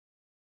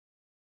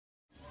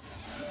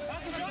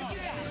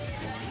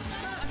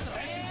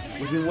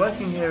We've been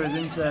working here as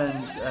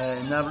interns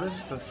in Nablus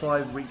for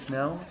 5 weeks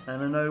now,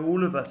 and I know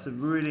all of us have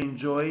really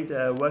enjoyed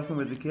working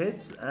with the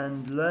kids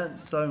and learnt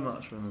so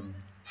much from them.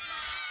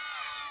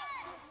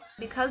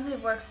 Because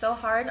they've worked so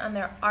hard on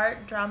their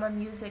art, drama,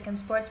 music, and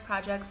sports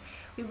projects,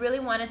 we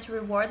really wanted to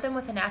reward them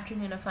with an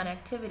afternoon of fun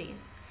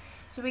activities.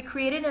 So we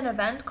created an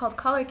event called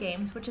Color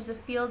Games, which is a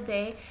field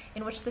day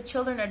in which the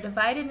children are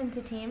divided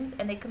into teams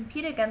and they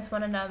compete against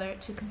one another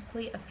to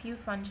complete a few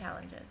fun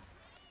challenges.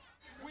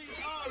 We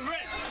are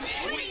ready!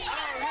 We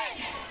are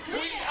ready! We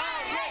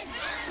are ready!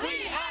 We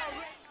are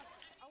ready!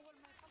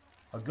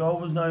 Our goal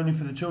was not only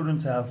for the children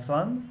to have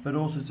fun, but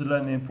also to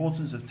learn the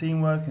importance of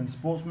teamwork and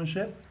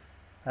sportsmanship.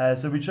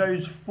 So we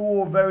chose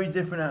 4 very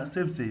different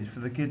activities for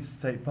the kids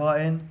to take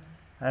part in,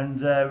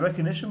 and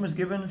recognition was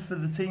given for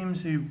the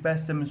teams who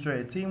best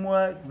demonstrated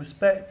teamwork,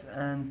 respect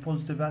and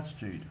positive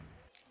attitude.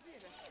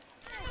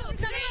 2,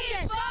 3,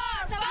 4,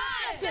 5,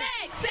 6,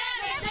 7,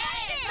 8, 9,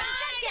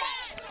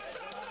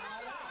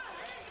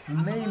 10! For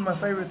me, my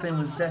favourite thing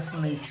was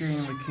definitely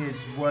seeing the kids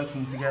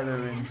working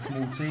together in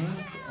small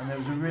teams, and there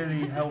was a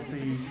really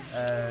healthy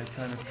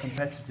kind of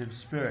competitive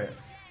spirit.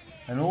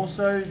 And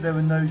also, there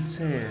were no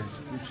tears,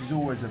 which is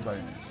always a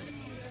bonus.